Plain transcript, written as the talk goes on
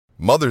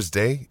Mother's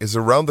Day is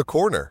around the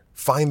corner.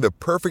 Find the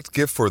perfect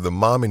gift for the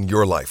mom in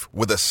your life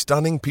with a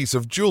stunning piece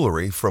of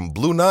jewelry from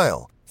Blue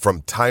Nile.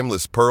 From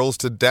timeless pearls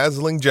to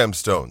dazzling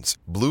gemstones,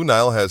 Blue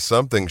Nile has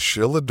something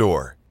she'll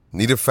adore.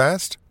 Need it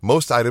fast?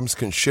 Most items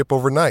can ship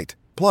overnight.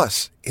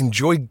 Plus,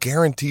 enjoy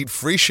guaranteed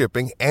free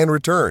shipping and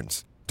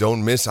returns.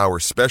 Don't miss our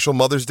special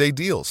Mother's Day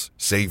deals.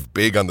 Save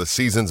big on the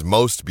season's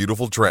most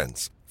beautiful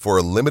trends. For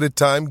a limited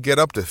time, get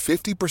up to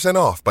 50%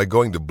 off by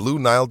going to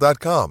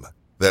BlueNile.com.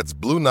 That's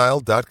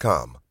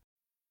BlueNile.com.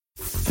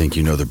 Think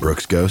you know the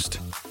Brooks Ghost?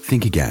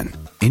 Think again.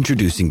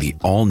 Introducing the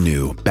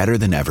all-new,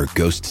 better-than-ever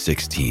Ghost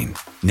 16.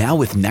 Now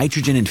with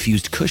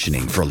nitrogen-infused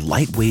cushioning for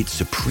lightweight,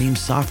 supreme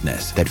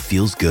softness that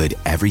feels good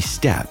every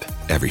step,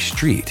 every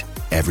street,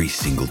 every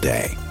single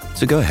day.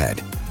 So go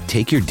ahead,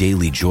 take your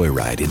daily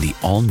joyride in the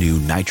all-new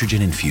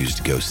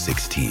nitrogen-infused Ghost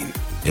 16.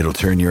 It'll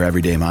turn your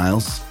everyday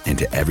miles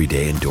into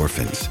everyday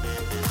endorphins.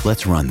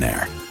 Let's run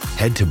there.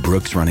 Head to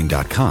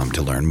brooksrunning.com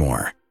to learn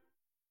more.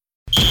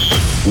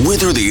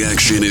 Whether the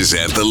action is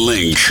at the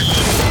link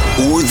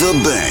or the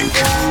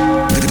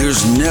bank,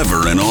 there's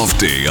never an off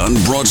day on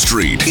Broad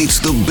Street. It's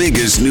the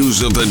biggest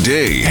news of the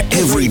day,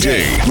 every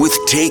day, with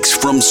takes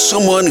from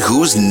someone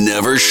who's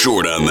never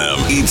short on them.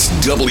 It's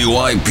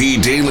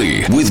WIP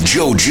Daily with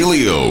Joe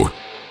Giglio.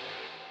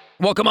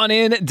 Welcome on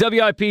in,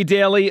 WIP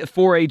Daily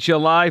for a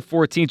July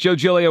 14th. Joe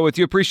Giglio with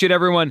you. Appreciate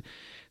everyone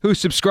who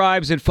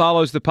subscribes and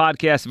follows the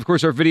podcast. Of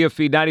course, our video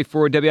feed,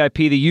 94 WIP,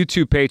 the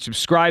YouTube page.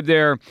 Subscribe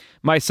there.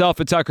 Myself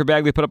and Tucker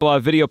Bagley put up a lot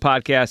of video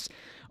podcasts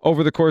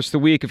over the course of the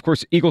week. Of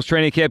course, Eagles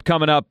training camp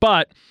coming up,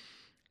 but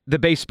the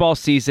baseball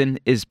season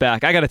is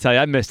back. I got to tell you,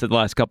 I missed it the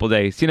last couple of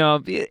days. You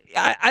know,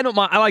 I don't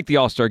mind. I like the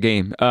All-Star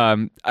game.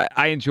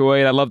 I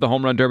enjoy it. I love the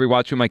home run derby,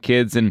 watching my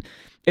kids, and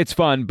it's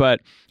fun.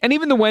 And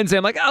even the Wednesday,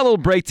 I'm like, a little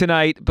break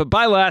tonight. But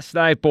by last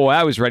night, boy,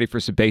 I was ready for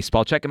some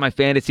baseball, checking my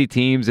fantasy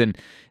teams, and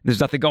there's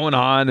nothing going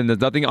on, and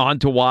there's nothing on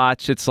to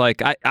watch. It's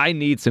like, I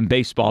need some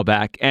baseball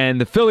back.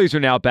 And the Phillies are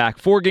now back.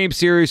 4-game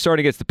series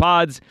starting against the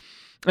Pods.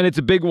 And it's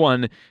a big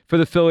one for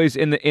the Phillies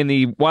in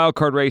the wild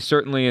card race,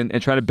 certainly,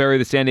 and trying to bury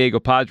the San Diego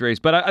Padres.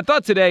 But I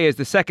thought today, as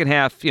the second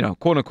half,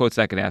 quote-unquote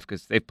second half,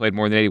 because they've played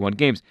more than 81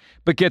 games,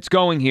 but gets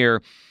going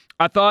here,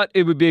 I thought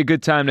it would be a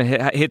good time to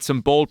hit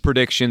some bold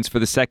predictions for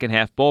the second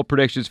half, bold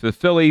predictions for the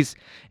Phillies,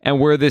 and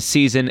where this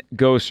season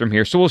goes from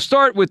here. So we'll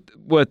start with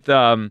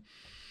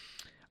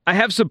I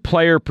have some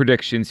player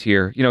predictions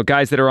here,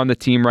 guys that are on the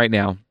team right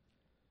now.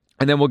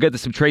 And then we'll get to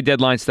some trade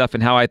deadline stuff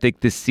and how I think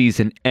this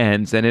season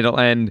ends. And it'll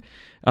end,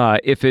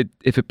 if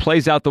it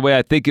plays out the way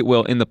I think it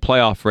will in the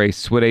playoff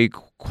race, with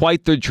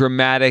quite the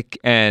dramatic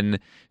and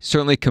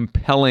certainly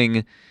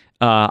compelling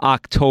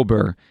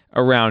October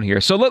around here.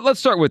 So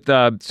let's start with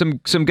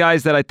some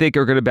guys that I think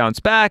are going to bounce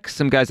back,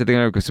 some guys that I think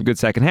are going to have some good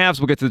second halves.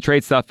 We'll get to the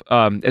trade stuff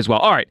as well.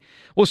 All right,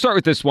 we'll start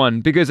with this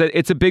one because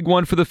it's a big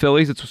one for the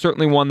Phillies. It's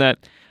certainly one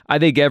that I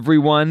think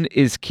everyone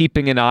is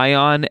keeping an eye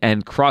on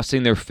and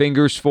crossing their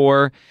fingers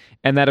for.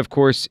 And that, of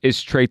course,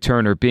 is Trea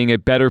Turner being a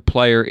better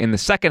player in the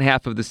second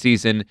half of the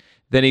season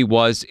than he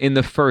was in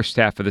the first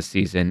half of the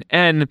season.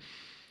 And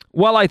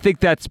while I think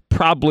that's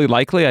probably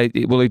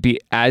likely, will he be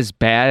as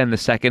bad in the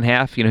second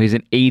half? He's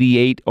an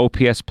 88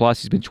 OPS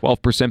plus. He's been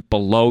 12%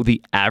 below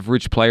the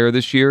average player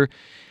this year.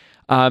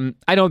 I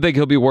don't think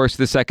he'll be worse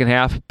in the second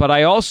half, but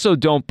I also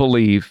don't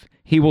believe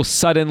he will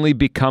suddenly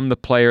become the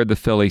player the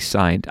Phillies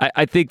signed.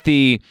 I think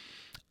the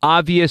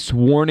obvious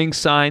warning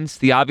signs,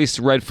 the obvious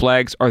red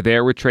flags are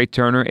there with Trea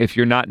Turner. If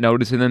you're not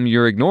noticing them,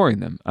 you're ignoring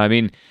them. I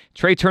mean,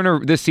 Trea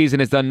Turner this season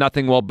has done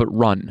nothing well but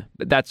run.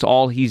 That's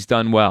all he's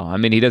done well. I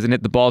mean, he doesn't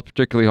hit the ball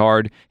particularly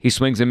hard. He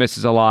swings and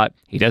misses a lot.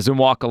 He doesn't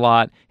walk a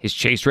lot. His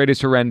chase rate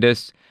is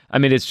horrendous. I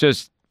mean, it's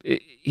just,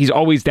 he's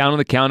always down on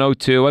the count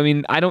 0-2. I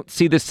mean, I don't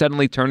see this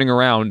suddenly turning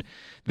around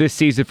this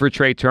season for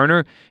Trea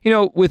Turner.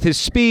 With his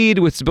speed,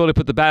 with his ability to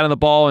put the bat on the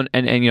ball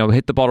and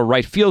hit the ball to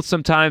right field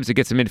sometimes, it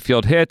gets some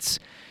infield hits.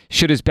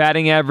 Should his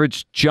batting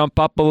average jump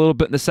up a little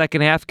bit in the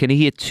second half? Can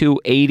he hit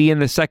 280 in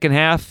the second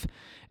half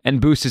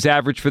and boost his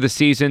average for the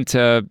season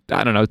to,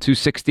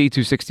 260,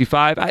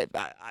 265?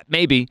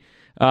 Maybe.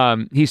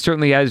 He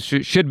certainly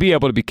should be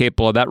able to be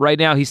capable of that. Right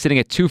now, he's sitting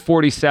at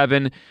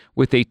 247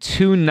 with a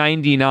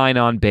 299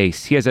 on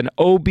base. He has an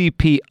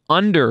OBP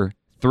under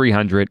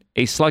 300,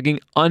 a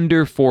slugging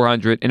under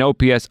 400, an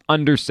OPS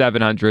under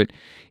 700.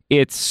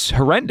 It's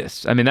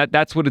horrendous. I mean,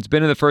 that's what it's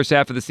been in the first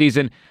half of the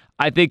season.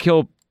 I think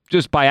he'll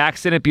just by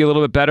accident be a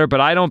little bit better,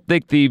 but I don't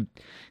think the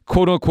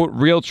quote-unquote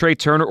real Trea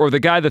Turner or the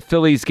guy the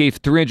Phillies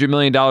gave $300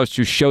 million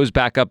to shows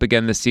back up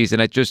again this season.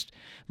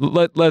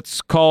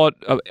 Let's call it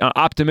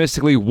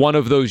optimistically one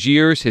of those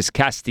years, his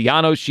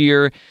Castellanos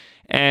year.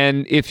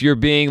 And if you're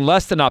being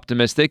less than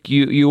optimistic,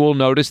 you will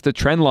notice the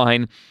trend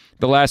line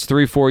the last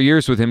 3-4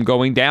 years with him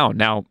going down.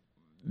 Now,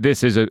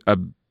 this is a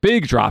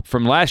big drop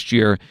from last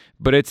year,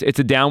 but it's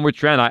a downward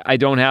trend. I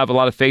don't have a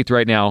lot of faith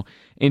right now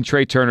in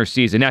Trea Turner's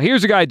season. Now,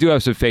 here's a guy I do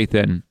have some faith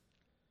in,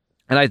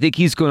 and I think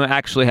he's going to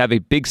actually have a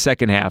big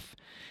second half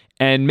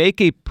and make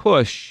a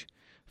push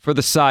for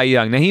the Cy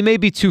Young. Now, he may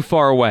be too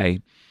far away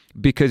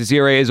because his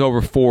ERA is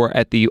over 4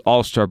 at the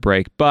All-Star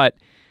break, but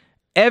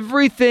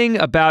everything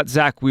about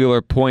Zach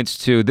Wheeler points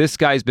to this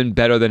guy's been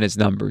better than his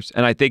numbers.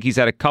 And I think he's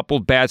had a couple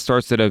bad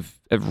starts that have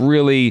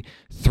really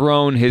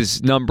thrown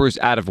his numbers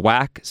out of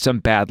whack. Some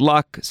bad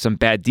luck, some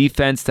bad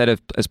defense that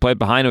has played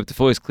behind him. If the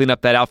Phillies clean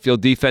up that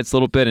outfield defense a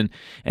little bit and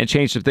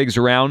change some things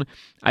around,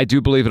 I do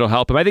believe it'll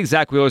help him. I think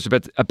Zach Wheeler's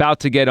about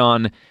to get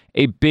on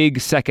a big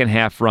second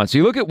half run. So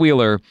you look at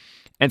Wheeler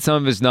and some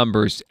of his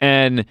numbers,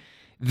 and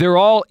they're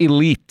all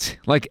elite,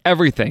 like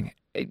everything.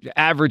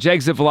 Average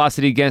exit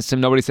velocity against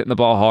him. Nobody's hitting the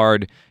ball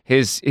hard.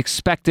 His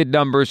expected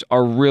numbers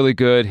are really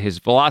good. His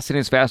velocity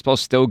and his fastball is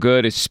still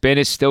good. His spin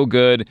is still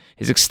good.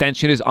 His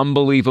extension is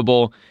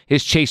unbelievable.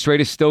 His chase rate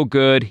is still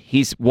good.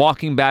 He's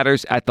walking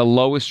batters at the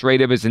lowest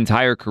rate of his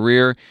entire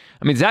career.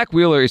 I mean, Zach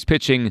Wheeler is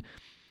pitching.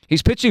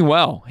 He's pitching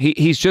well.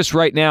 He's just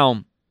right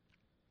now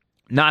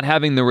not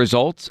having the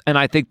results, and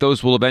I think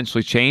those will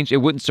eventually change. It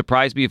wouldn't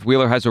surprise me if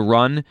Wheeler has a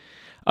run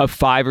of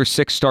 5 or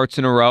 6 starts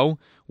in a row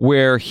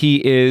where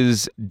he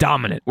is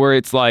dominant, where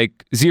it's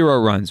like 0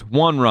 runs,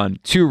 1 run,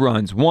 2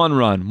 runs, 1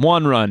 run,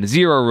 1 run,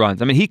 0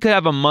 runs. I mean, he could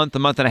have a month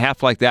and a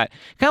half like that,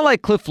 kind of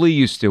like Cliff Lee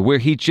used to, where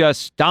he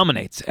just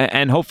dominates.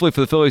 And hopefully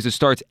for the Phillies, it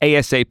starts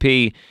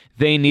ASAP.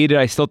 They need it.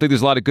 I still think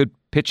there's a lot of good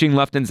pitching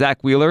left in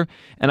Zach Wheeler,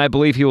 and I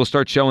believe he will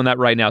start showing that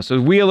right now. So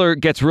Wheeler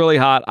gets really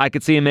hot. I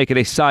could see him making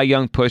a Cy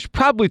Young push,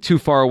 probably too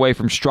far away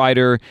from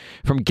Strider,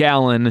 from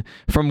Gallen,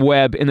 from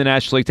Webb in the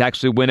National League to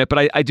actually win it,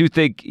 but I do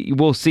think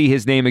we'll see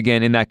his name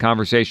again in that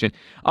conversation.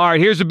 All right,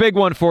 here's a big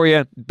one for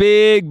you.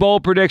 Big,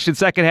 bold prediction,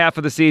 second half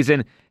of the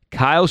season.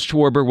 Kyle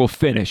Schwarber will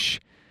finish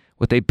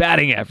with a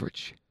batting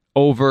average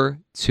over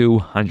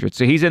 200.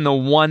 So he's in the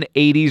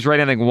 180s right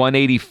now, I think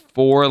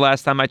 184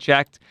 last time I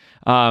checked.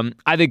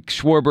 I think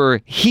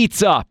Schwarber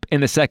heats up in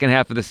the second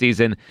half of the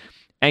season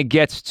and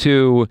gets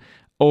to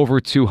over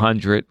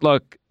 200.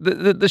 Look,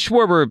 the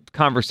Schwarber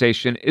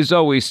conversation is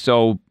always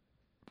so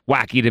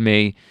wacky to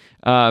me.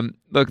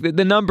 Look,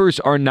 the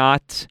numbers are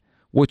not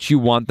what you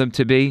want them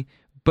to be,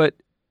 but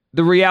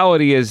the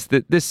reality is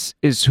that this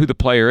is who the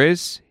player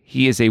is.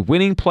 He is a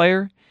winning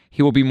player.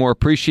 He will be more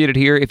appreciated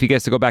here if he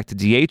gets to go back to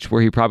DH, where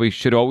he probably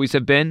should always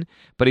have been.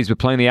 But he's been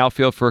playing the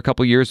outfield for a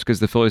couple years because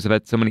the Phillies have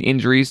had so many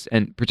injuries,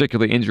 and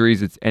particularly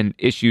injuries and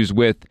issues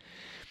with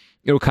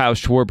Kyle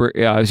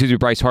Schwarber,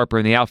 Bryce Harper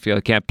in the outfield.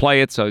 He can't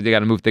play it, so they got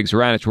to move things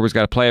around. And Schwarber's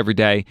got to play every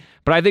day.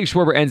 But I think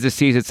Schwarber ends the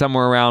season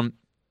somewhere around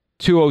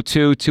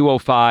 202,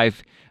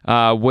 205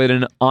 with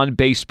an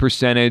on-base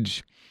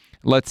percentage,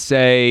 let's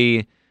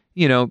say,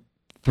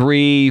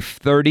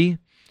 330,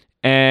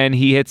 and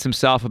he hits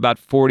himself about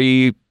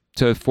 40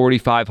 to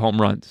 45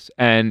 home runs.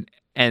 And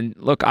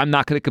look, I'm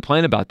not going to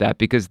complain about that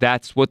because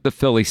that's what the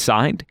Phillies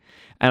signed.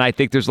 And I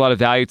think there's a lot of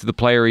value to the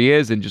player he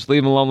is, and just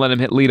leave him alone, let him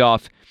hit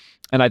leadoff.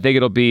 And I think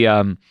it'll be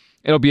a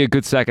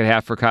good second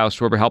half for Kyle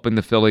Schwarber, helping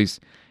the Phillies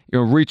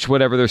reach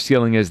whatever their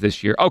ceiling is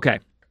this year. Okay.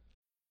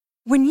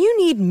 When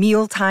you need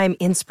mealtime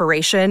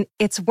inspiration,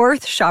 it's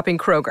worth shopping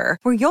Kroger,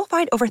 where you'll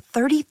find over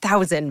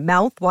 30,000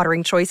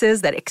 mouth-watering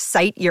choices that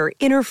excite your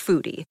inner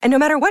foodie. And no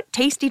matter what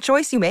tasty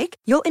choice you make,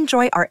 you'll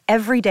enjoy our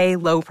everyday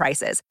low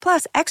prices,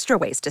 plus extra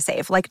ways to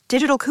save, like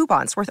digital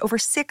coupons worth over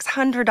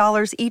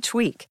 $600 each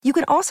week. You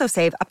can also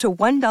save up to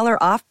 $1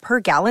 off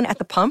per gallon at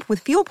the pump with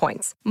fuel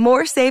points.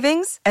 More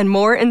savings and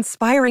more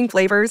inspiring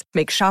flavors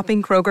make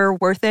shopping Kroger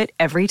worth it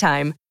every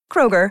time.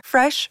 Kroger,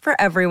 fresh for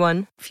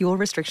everyone. Fuel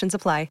restrictions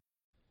apply.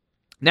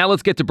 Now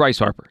let's get to Bryce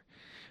Harper,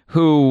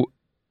 who,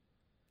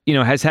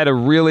 has had a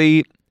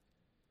really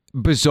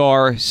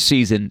bizarre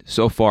season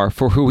so far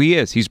for who he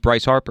is. He's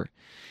Bryce Harper.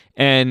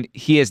 And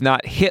he has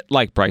not hit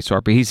like Bryce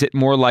Harper. He's hit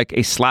more like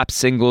a slap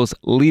singles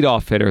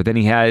leadoff hitter than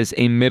he has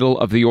a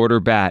middle-of-the-order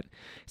bat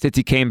since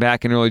he came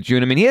back in early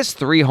June. I mean, he has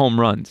 3 home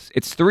runs.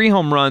 It's 3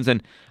 home runs,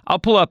 and I'll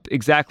pull up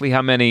exactly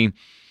how many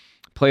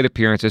plate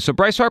appearances. So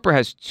Bryce Harper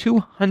has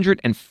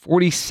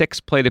 246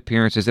 plate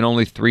appearances and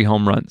only 3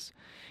 home runs.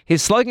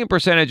 His slugging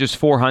percentage is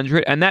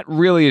 .400, and that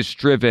really is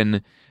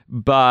driven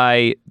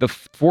by the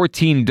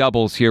 14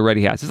 doubles he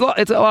already has.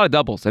 It's a lot of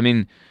doubles. I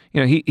mean,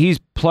 he's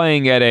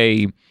playing at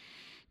a,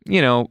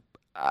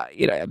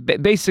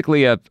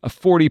 basically a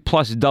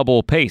 40-plus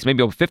double pace,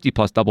 maybe a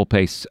 50-plus double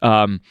pace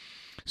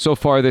so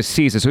far this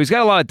season. So he's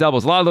got a lot of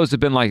doubles. A lot of those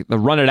have been like the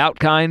run-it-out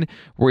kind,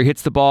 where he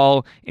hits the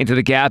ball into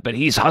the gap, and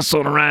he's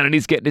hustling around, and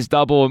he's getting his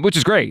double, which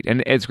is great,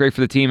 and it's great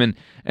for the team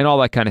and all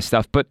that kind of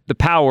stuff. But the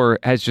power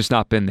has just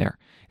not been there.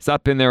 It's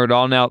not been there at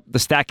all. Now, the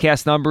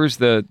StatCast numbers,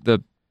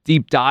 the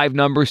deep dive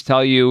numbers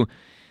tell you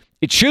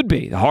it should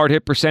be. The hard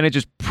hit percentage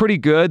is pretty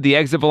good. The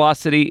exit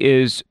velocity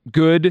is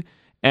good.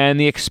 And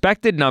the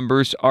expected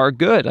numbers are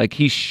good. Like,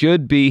 he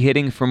should be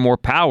hitting for more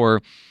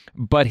power,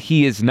 but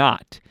he is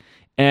not.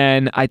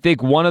 And I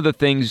think one of the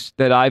things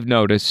that I've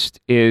noticed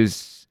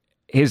is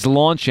his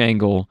launch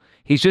angle.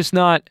 He's just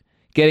not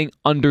getting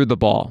under the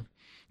ball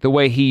the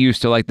way he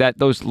used to. Like that,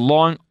 those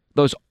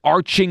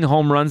arching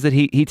home runs that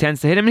he tends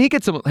to hit. I mean, he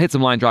hit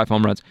some line drive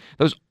home runs.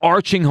 Those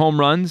arching home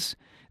runs,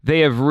 they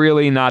have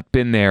really not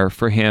been there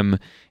for him,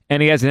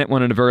 and he hasn't hit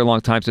one in a very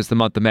long time since the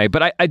month of May.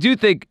 But I do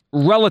think,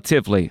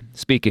 relatively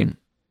speaking,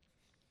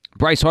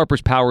 Bryce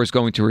Harper's power is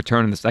going to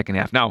return in the second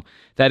half. Now,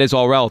 that is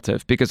all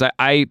relative because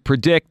I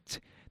predict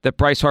that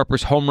Bryce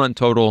Harper's home run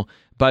total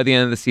by the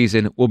end of the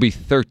season will be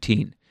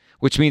 13,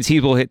 which means he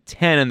will hit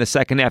 10 in the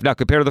second half. Now,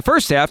 compared to the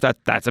first half,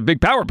 that's a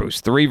big power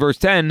boost. 3 versus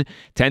 10,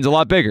 10's a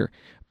lot bigger.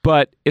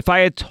 But if I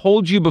had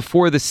told you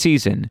before the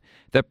season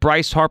that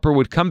Bryce Harper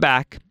would come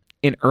back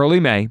in early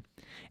May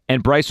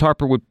and Bryce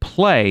Harper would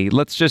play,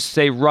 let's just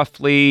say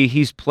roughly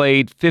he's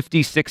played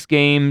 56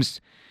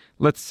 games,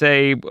 let's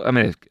say, let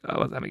me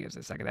give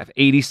the second half,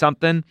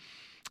 80-something,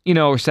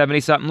 or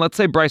 70-something. Let's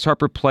say Bryce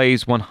Harper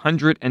plays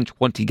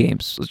 120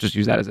 games. Let's just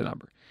use that as a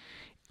number.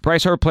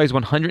 Bryce Harper plays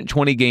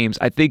 120 games.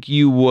 I think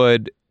you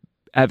would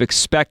have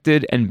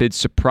expected and been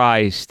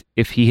surprised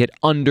if he hit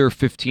under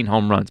 15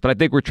 home runs. But I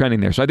think we're trending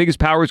there. So I think his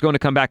power is going to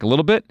come back a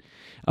little bit,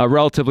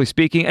 relatively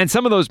speaking. And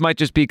some of those might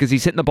just be because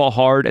he's hitting the ball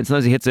hard, and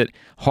sometimes he hits it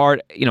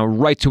hard,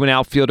 right to an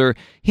outfielder.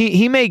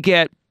 He may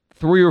get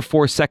 3 or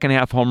 4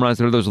 second-half home runs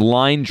that are those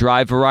line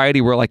drive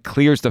variety where it like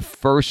clears the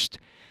first,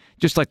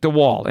 just like the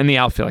wall in the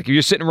outfield. Like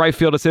you're sitting in right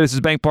field at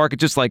Citizens Bank Park, it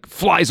just like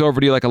flies over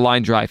to you like a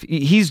line drive.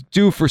 He's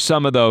due for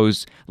some of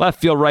those,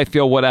 left field, right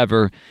field,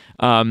 whatever.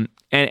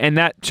 And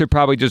that should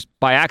probably just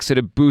by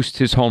accident boost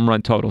his home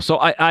run total. So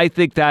I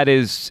think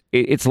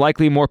it's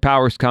likely more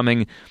power's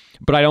coming,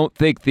 but I don't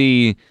think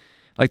the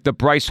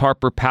Bryce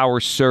Harper power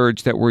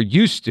surge that we're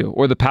used to,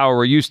 or the power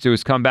we're used to,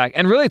 has come back.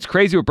 And really, it's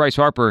crazy with Bryce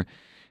Harper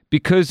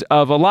because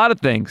of a lot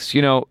of things.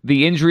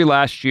 The injury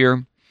last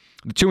year,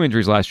 the 2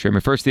 injuries last year.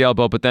 First the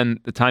elbow, but then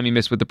the time he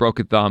missed with the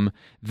broken thumb.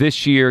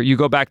 This year, you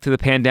go back to the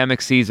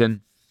pandemic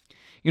season.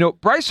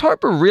 Bryce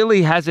Harper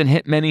really hasn't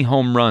hit many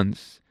home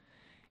runs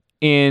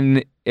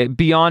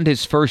beyond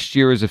his first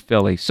year as a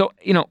Philly. So,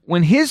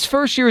 when his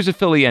first year as a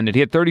Philly ended,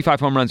 he had 35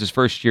 home runs his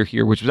first year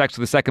here, which was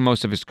actually the second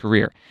most of his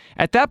career.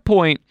 At that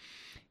point,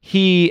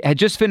 he had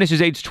just finished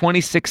his age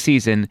 26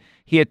 season.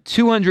 He had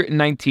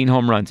 219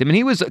 home runs.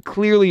 He was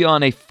clearly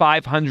on a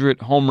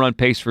 500 home run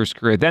pace for his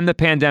career. Then the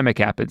pandemic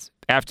happens.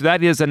 After that,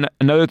 he has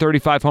another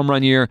 35 home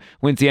run year,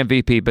 wins the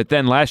MVP. But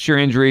then last year,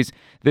 injuries.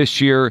 This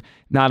year,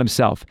 not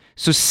himself.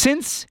 So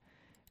since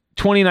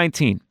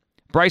 2019,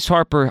 Bryce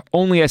Harper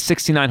only has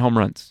 69 home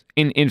runs.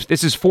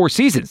 This is 4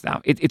 seasons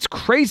now. It's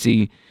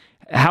crazy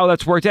how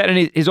that's worked out.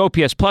 And his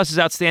OPS plus is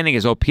outstanding.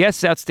 His OPS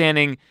is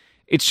outstanding.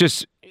 It's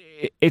just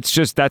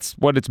that's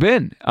what it's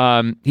been.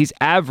 He's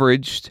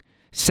averaged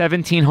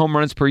 17 home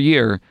runs per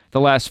year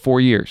the last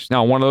 4 years.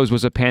 Now, one of those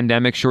was a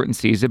pandemic shortened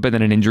season, but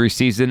then an injury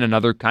season,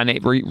 another kind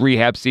of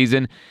rehab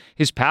season.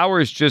 His power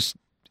is just,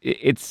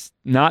 it's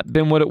not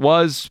been what it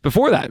was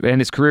before that.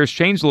 And his career has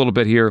changed a little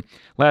bit here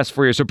last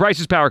 4 years. So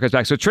Bryce's power comes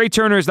back. So Trey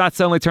Turner is not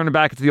suddenly turning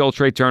back into the old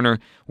Trey Turner.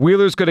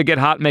 Wheeler's going to get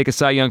hot and make a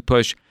Cy Young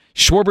push.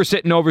 Schwarber's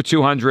hitting over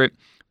 200.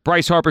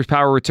 Bryce Harper's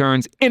power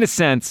returns, in a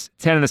sense,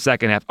 10 in the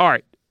second half. All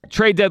right,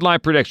 trade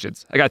deadline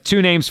predictions. I got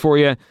 2 names for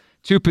you.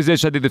 2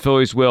 positions I think the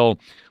Phillies will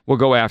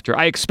go after.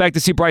 I expect to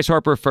see Bryce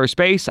Harper at first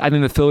base. I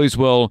think the Phillies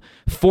will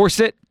force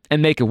it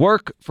and make it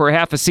work for a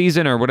half a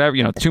season or whatever,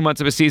 2 months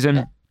of a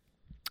season.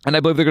 And I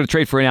believe they're going to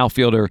trade for an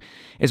outfielder.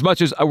 As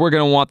much as we're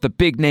going to want the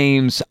big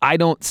names, I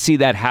don't see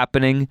that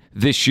happening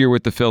this year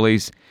with the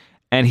Phillies.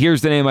 And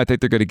here's the name I think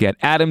they're going to get.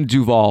 Adam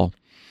Duvall,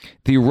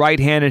 the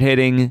right-handed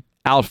hitting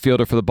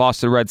outfielder for the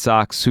Boston Red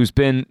Sox, who's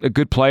been a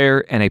good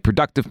player and a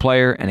productive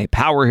player and a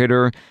power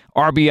hitter,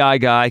 RBI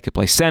guy, could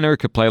play center,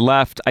 could play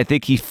left. I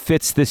think he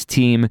fits this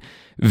team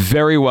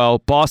very well.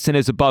 Boston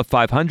is above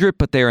 500,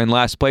 but they're in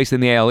last place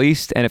in the AL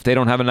East, and if they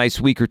don't have a nice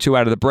week or 2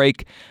 out of the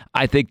break,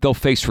 I think they'll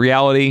face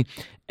reality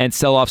and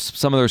sell off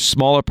some of their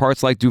smaller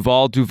parts like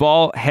Duvall.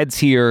 Duvall heads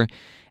here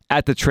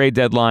at the trade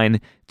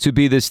deadline to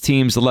be this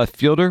team's left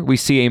fielder. We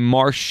see a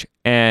Marsh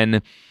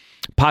and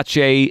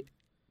Pache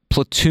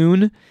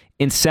platoon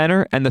in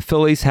center, and the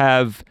Phillies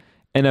have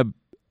an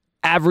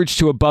average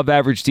to above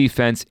average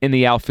defense in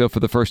the outfield for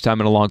the first time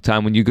in a long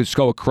time when you just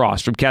go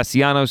across from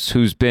Castellanos,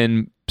 who's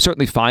been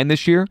certainly fine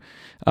this year.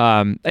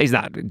 He's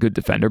not a good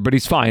defender, but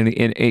he's fine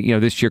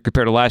this year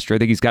compared to last year. I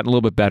think he's gotten a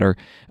little bit better.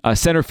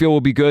 Center field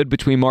will be good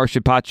between Marsh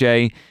and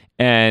Pache,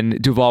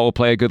 and Duvall will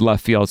play a good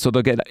left field. So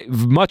they'll get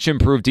much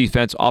improved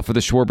defense off of the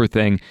Schwarber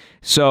thing.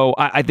 So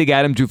I think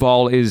Adam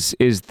Duvall is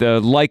the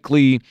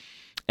likely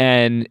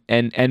and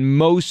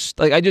most,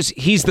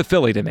 he's the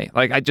Philly to me.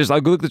 I look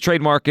at the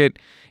trade market.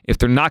 If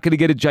they're not going to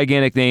get a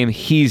gigantic name,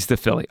 he's the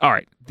Philly. All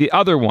right, the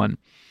other one,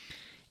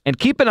 and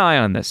keep an eye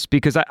on this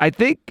because I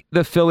think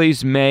the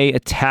Phillies may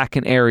attack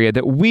an area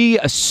that we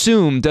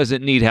assume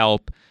doesn't need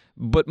help,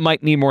 but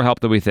might need more help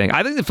than we think.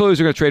 I think the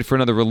Phillies are going to trade for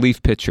another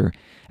relief pitcher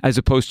as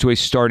opposed to a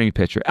starting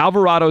pitcher.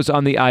 Alvarado's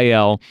on the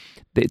IL.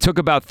 It took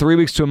about 3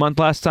 weeks to a month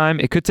last time.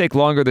 It could take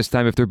longer this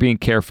time if they're being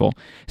careful.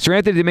 Sir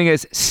Anthony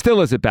Dominguez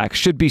still is it back.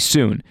 Should be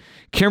soon.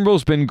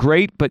 Kimbrel's been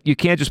great, but you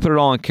can't just put it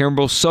all on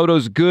Kimbrel.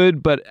 Soto's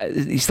good, but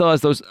he still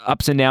has those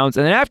ups and downs.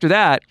 And then after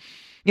that,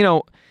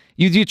 do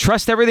you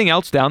trust everything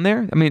else down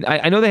there?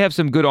 I know they have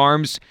some good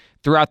arms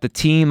throughout the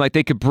team. Like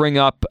they could bring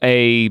up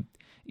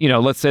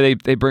let's say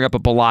they bring up a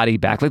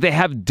Bilotti back. Like they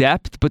have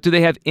depth, but do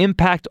they have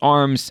impact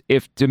arms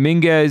if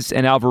Dominguez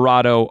and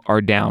Alvarado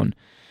are down?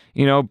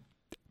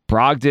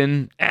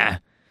 Brogdon,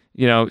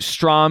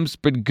 Strom's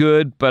been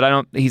good,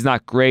 but he's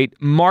not great.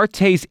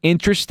 Marte's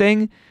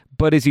interesting,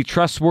 but is he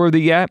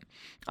trustworthy yet?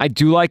 I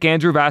do like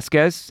Andrew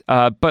Vasquez,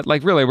 but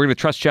really, we're going to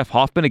trust Jeff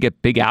Hoffman to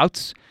get big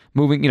outs,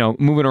 moving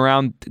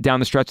around down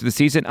the stretch of the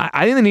season.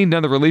 I think they need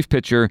another relief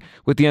pitcher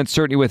with the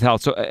uncertainty with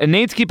health. So a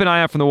name to keep an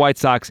eye on from the White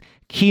Sox,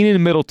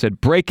 Keenan Middleton,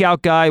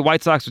 breakout guy.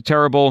 White Sox are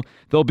terrible.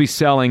 They'll be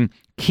selling.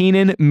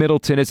 Keenan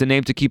Middleton is a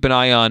name to keep an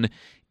eye on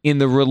in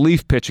the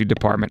relief pitching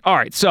department. All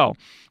right, so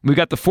we've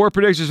got the 4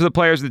 predictions for the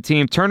players of the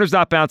team. Turner's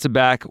not bouncing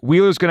back.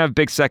 Wheeler's going to have a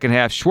big second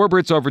half.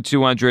 Schwarbert's over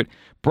 200.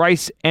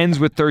 Bryce ends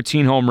with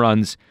 13 home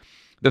runs.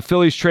 The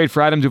Phillies trade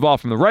for Adam Duvall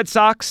from the Red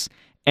Sox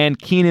and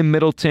Keenan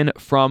Middleton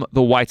from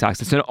the White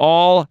Sox. It's an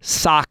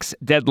all-Sox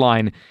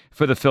deadline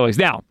for the Phillies.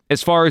 Now,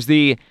 as far as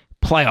the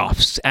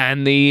playoffs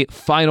and the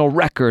final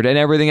record and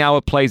everything, how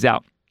it plays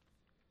out,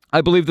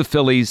 I believe the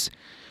Phillies,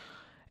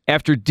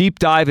 after deep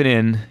diving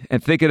in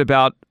and thinking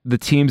about the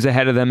teams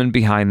ahead of them and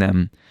behind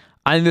them,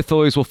 I think the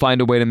Phillies will find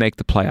a way to make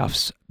the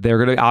playoffs.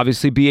 They're going to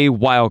obviously be a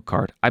wild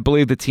card. I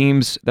believe the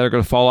teams that are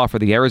going to fall off are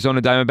the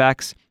Arizona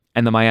Diamondbacks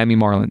and the Miami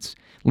Marlins,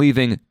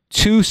 leaving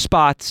 2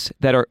 spots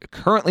that are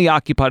currently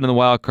occupied in the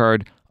wild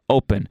card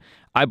open.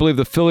 I believe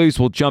the Phillies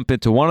will jump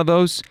into one of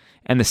those,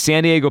 and the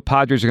San Diego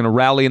Padres are going to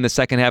rally in the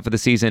second half of the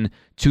season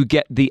to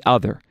get the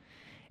other.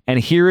 And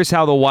here is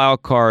how the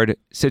wild card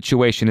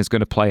situation is going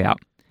to play out.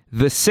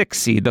 The 6th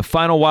seed, the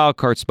final wild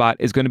card spot,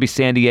 is going to be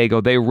San Diego.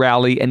 They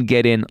rally and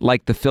get in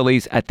like the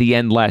Phillies at the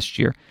end last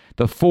year.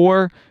 The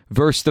 4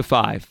 versus the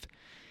 5.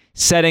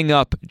 Setting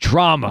up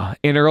drama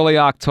in early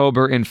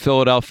October in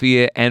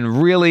Philadelphia,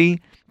 and really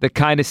the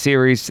kind of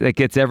series that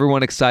gets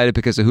everyone excited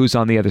because of who's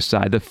on the other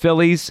side. The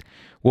Phillies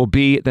will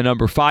be the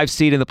number 5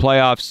 seed in the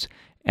playoffs,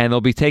 and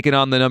they'll be taking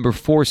on the number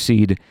 4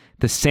 seed,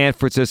 the San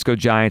Francisco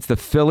Giants. The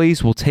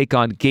Phillies will take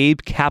on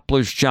Gabe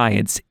Kapler's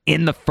Giants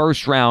in the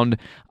first round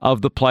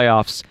of the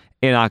playoffs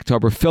in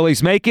October.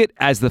 Phillies make it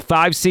as the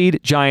 5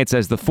 seed, Giants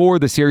as the 4.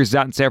 The series is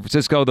out in San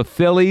Francisco. The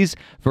Phillies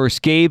versus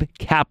Gabe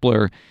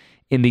Kapler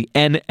in the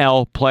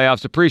NL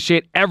playoffs.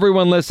 Appreciate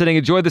everyone listening.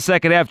 Enjoy the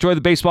second half. Enjoy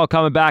the baseball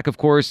coming back, of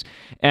course.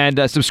 And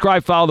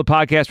subscribe, follow the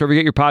podcast wherever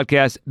you get your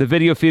podcast. The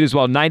video feed as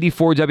well,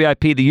 94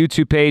 WIP, the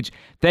YouTube page.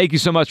 Thank you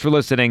so much for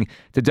listening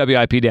to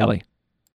WIP Daily.